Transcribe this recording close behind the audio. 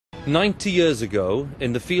90 years ago,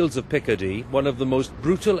 in the fields of Picardy, one of the most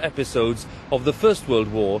brutal episodes of the First World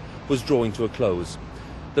War was drawing to a close.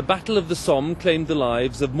 The Battle of the Somme claimed the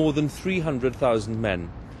lives of more than 300,000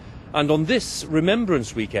 men. And on this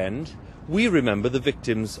Remembrance weekend, we remember the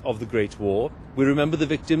victims of the Great War. We remember the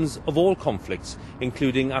victims of all conflicts,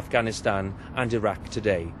 including Afghanistan and Iraq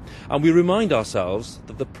today. And we remind ourselves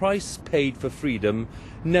that the price paid for freedom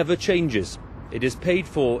never changes. It is paid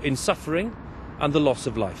for in suffering and the loss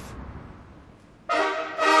of life.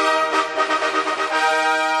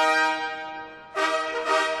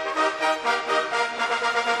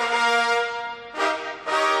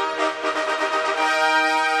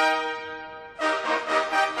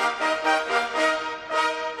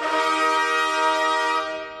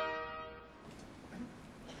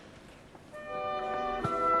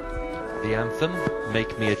 The anthem,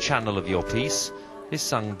 "Make Me a Channel of Your Peace," is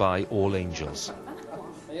sung by all angels.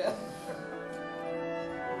 Yeah.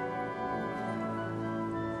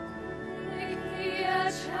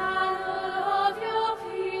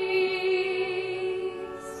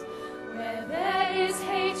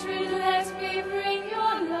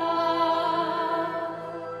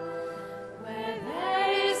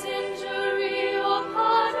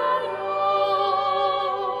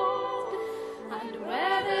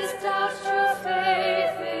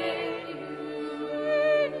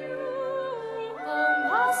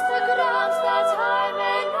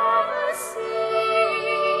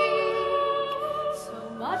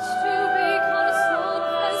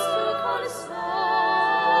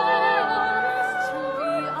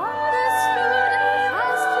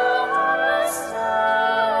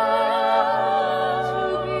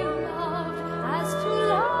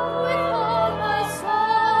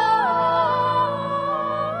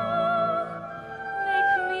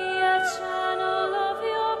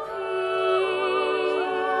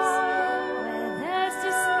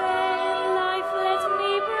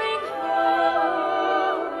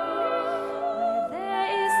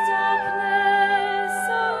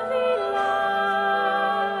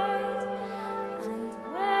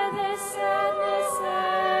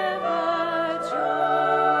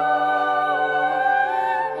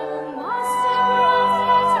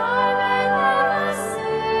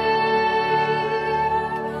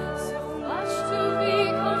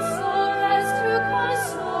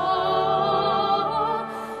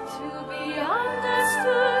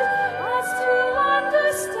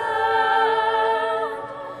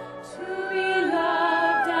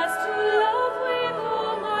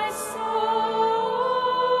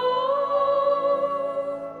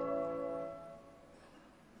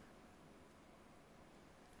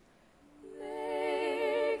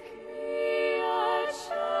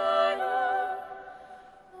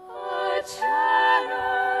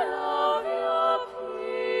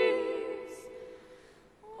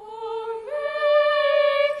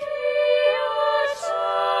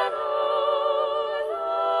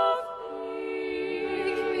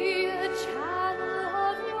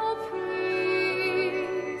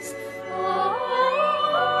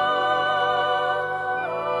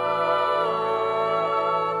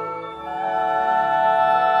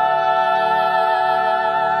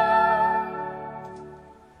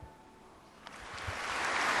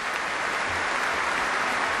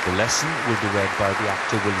 The lesson will be read by the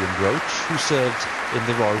actor William Roach, who served in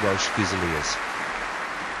the Royal Welsh Fusiliers.